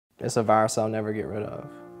It's a virus I'll never get rid of.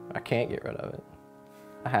 I can't get rid of it.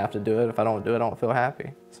 I have to do it. If I don't do it, I don't feel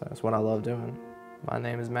happy. So that's what I love doing. My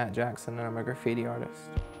name is Matt Jackson and I'm a graffiti artist.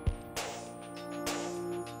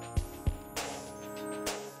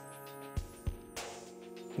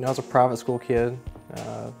 You know, I was a private school kid.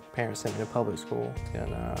 Parents sent me to public school,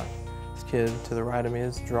 and this kid to the right of me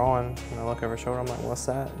is drawing, and I look over his shoulder, I'm like, what's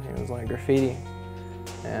that? And he was like, graffiti.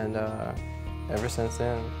 And ever since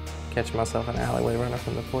then, catching myself in an alleyway running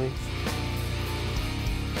from the police.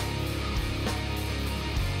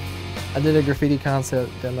 I did a graffiti concept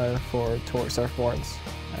demo for Torque surfboards.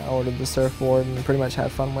 I ordered the surfboard and pretty much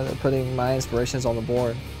had fun with it, putting my inspirations on the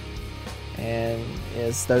board. And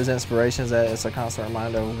it's those inspirations that it's a constant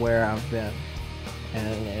reminder of where I've been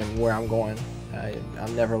and where I'm going.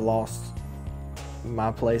 I've never lost my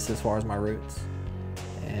place as far as my roots.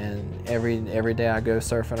 And every day I go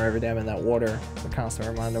surfing or every day I'm in that water, it's a constant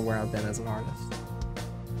reminder of where I've been as an artist.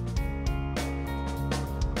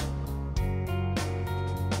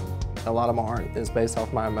 A lot of my art is based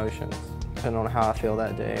off my emotions, depending on how I feel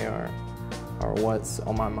that day or what's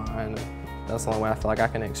on my mind. That's the only way I feel like I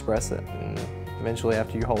can express it. And eventually,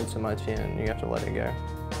 after you hold so much in, you have to let it go.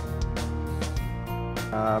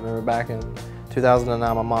 I remember back in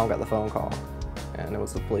 2009, my mom got the phone call, and it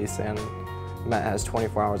was the police saying, Matt has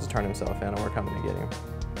 24 hours to turn himself in and we're coming to get him.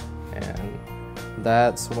 And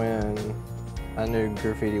that's when I knew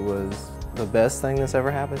graffiti was the best thing that's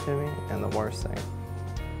ever happened to me and the worst thing.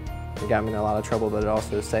 It got me in a lot of trouble, but it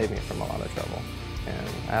also saved me from a lot of trouble. And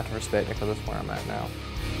I have to respect it because that's where I'm at now.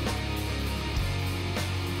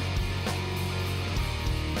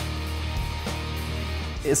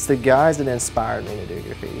 It's the guys that inspired me to do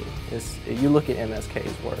graffiti. You look at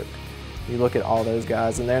MSK's work, you look at all those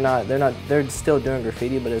guys, and they're still doing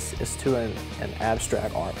graffiti, but it's to an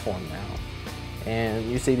abstract art form now. And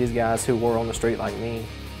you see these guys who were on the street like me,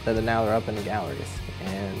 that now they're up in the galleries,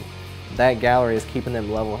 and that gallery is keeping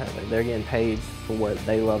them level-headed. They're getting paid for what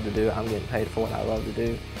they love to do. I'm getting paid for what I love to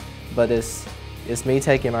do. But it's me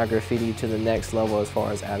taking my graffiti to the next level as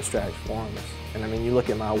far as abstract forms. And I mean, you look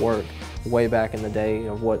at my work way back in the day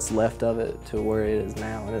of what's left of it to where it is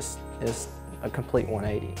now, and it's a complete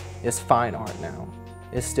 180. It's fine art now.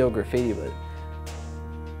 It's still graffiti, but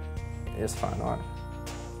it's fine art.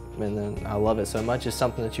 And then I love it so much. It's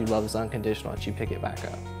something that you love is unconditional, that you pick it back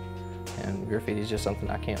up. And graffiti is just something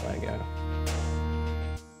I can't let go.